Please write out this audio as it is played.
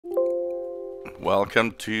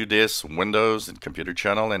Welcome to this Windows and Computer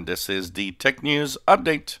channel, and this is the Tech News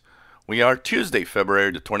Update. We are Tuesday, February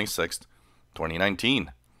the 26th,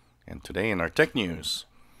 2019. And today in our Tech News,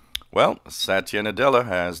 well, Satya Nadella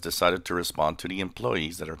has decided to respond to the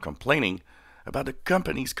employees that are complaining about the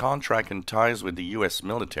company's contract and ties with the U.S.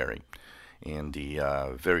 military and the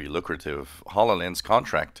very lucrative HoloLens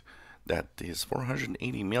contract that is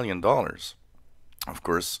 $480 million. Of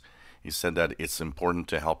course, he said that it's important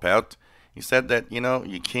to help out. He said that,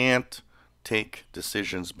 you can't take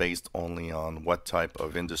decisions based only on what type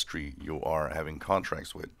of industry you are having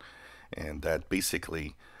contracts with. And that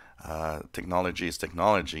basically technology is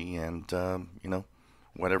technology, and,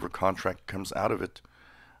 whatever contract comes out of it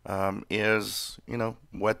is,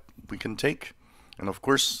 what we can take. And of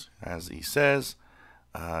course, as he says,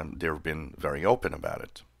 they've been very open about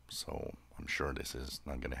it. So I'm sure this is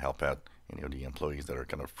not going to help out any of the employees that are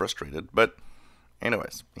kind of frustrated. But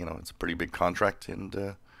anyways, it's a pretty big contract,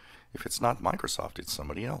 and if it's not Microsoft, it's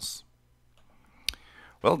somebody else.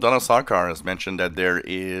 Well, Donna Sarkar has mentioned that there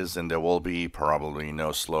is and there will be probably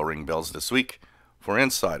no slow ring bells this week for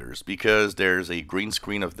insiders, because there's a green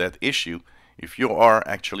screen of death issue if you are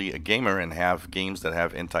actually a gamer and have games that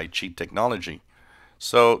have anti-cheat technology.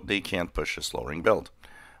 So they can't push a slow ring build,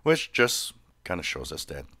 which just kind of shows us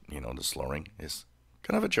that, the slow ring is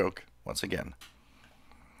kind of a joke once again.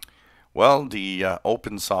 Well, the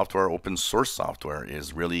open source software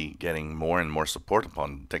is really getting more and more support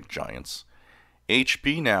upon tech giants.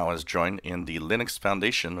 HP now has joined in the Linux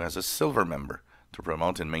Foundation as a silver member to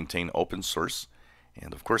promote and maintain open source.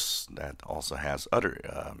 And of course, that also has other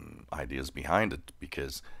ideas behind it,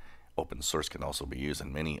 because open source can also be used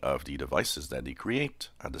in many of the devices that they create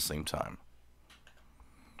at the same time.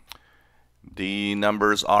 The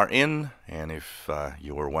numbers are in, and if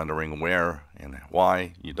you were wondering where and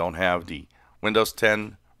why you don't have the Windows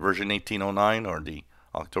 10 version 1809 or the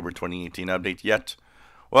October 2018 update yet,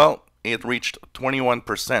 well, it reached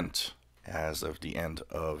 21% as of the end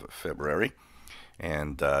of February,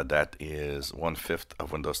 and that is 1/5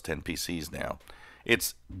 of Windows 10 PCs now.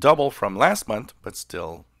 It's double from last month, but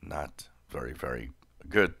still not very, very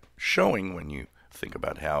good showing when you think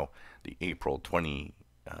about how the April 2018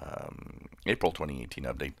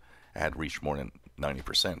 update had reached more than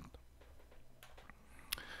 90%.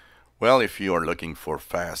 Well, if you are looking for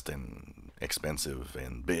fast and expensive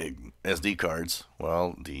and big SD cards,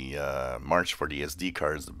 well, the march for the SD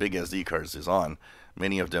cards, the big SD cards, is on.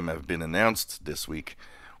 Many of them have been announced this week.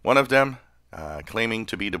 One of them claiming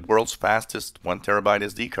to be the world's fastest 1 terabyte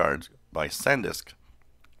SD card by SanDisk,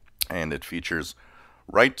 and it features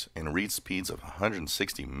write and read speeds of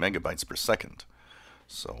 160 megabytes per second.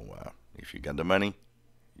 So if you got the money,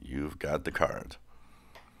 you've got the card.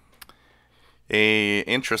 A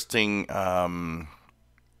interesting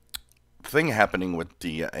thing happening with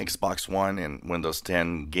the Xbox One and Windows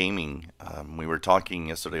 10 gaming. We were talking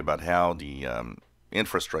yesterday about how the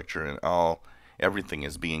infrastructure and everything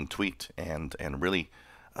is being tweaked, and really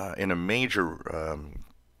in a major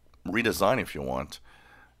redesign, if you want.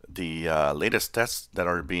 The latest tests that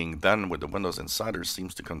are being done with the Windows Insider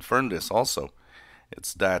seems to confirm this also.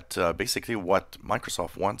 It's that basically what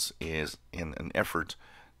Microsoft wants is, in an effort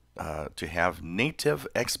to have native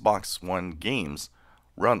Xbox One games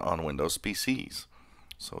run on Windows PCs.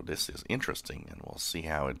 So this is interesting, and we'll see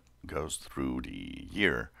how it goes through the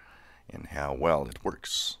year and how well it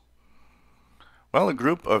works. Well, a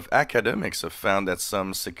group of academics have found that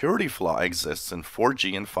some security flaw exists in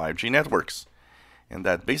 4G and 5G networks, and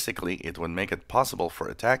that basically it would make it possible for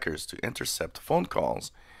attackers to intercept phone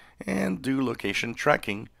calls and do location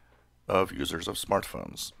tracking of users of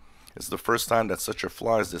smartphones. It's the first time that such a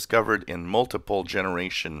flaw is discovered in multiple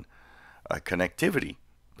generation connectivity,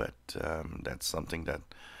 but that's something that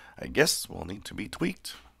I guess will need to be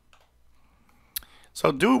tweaked.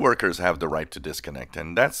 So do workers have the right to disconnect?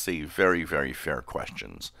 And that's a very, very fair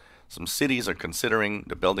question. Some cities are considering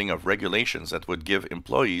the building of regulations that would give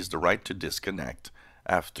employees the right to disconnect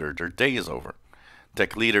after their day is over.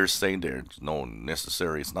 Tech leaders say it's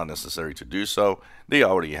not necessary to do so. They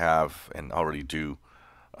already have and already do.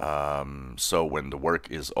 So when the work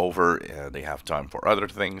is over, they have time for other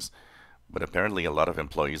things. But apparently a lot of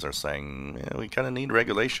employees are saying, we kind of need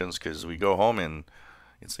regulations, because we go home and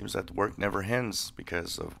it seems that work never ends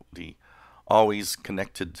because of the always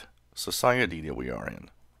connected society that we are in.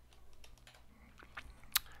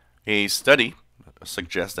 A study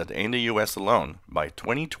suggests that in the US alone, by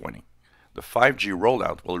 2020, the 5G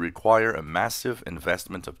rollout will require a massive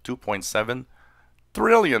investment of $2.7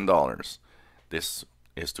 trillion. This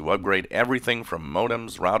is to upgrade everything from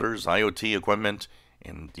modems, routers, IoT equipment,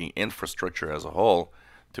 and the infrastructure as a whole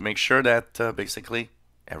to make sure that basically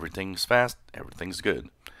everything's fast, everything's good.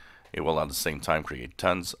 It will at the same time create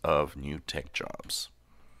tons of new tech jobs.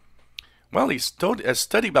 Well, a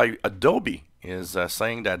study by Adobe is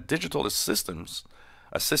saying that digital assistants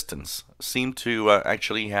seem to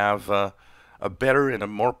actually have a better and a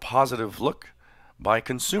more positive look by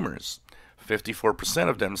consumers. 54%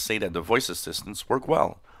 of them say that the voice assistants work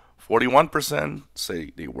well. 41%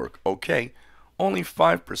 say they work okay. Only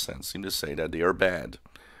 5% seem to say that they are bad.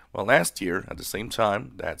 Well, last year, at the same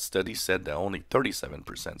time, that study said that only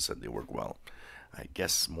 37% said they work well. I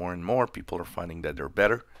guess more and more people are finding that they're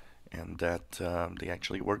better and that they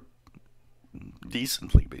actually work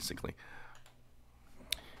decently, basically.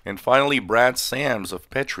 And finally, Brad Sams of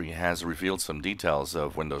Petri has revealed some details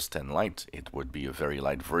of Windows 10 Lite. It would be a very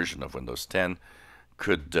light version of Windows 10.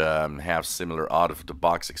 Could have similar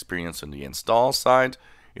out-of-the-box experience on the install side.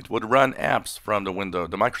 It would run apps from the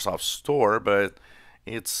Microsoft Store, but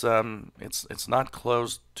it's not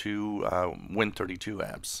close to Win32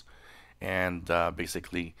 apps, and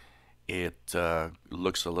basically it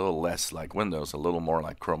looks a little less like Windows, a little more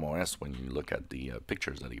like Chrome OS when you look at the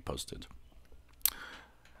pictures that he posted.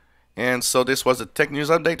 And so this was a tech news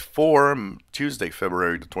update for Tuesday,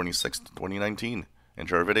 February the 26th, 2019.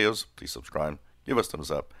 Enjoy our videos. Please subscribe. Give us thumbs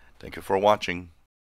up. Thank you for watching.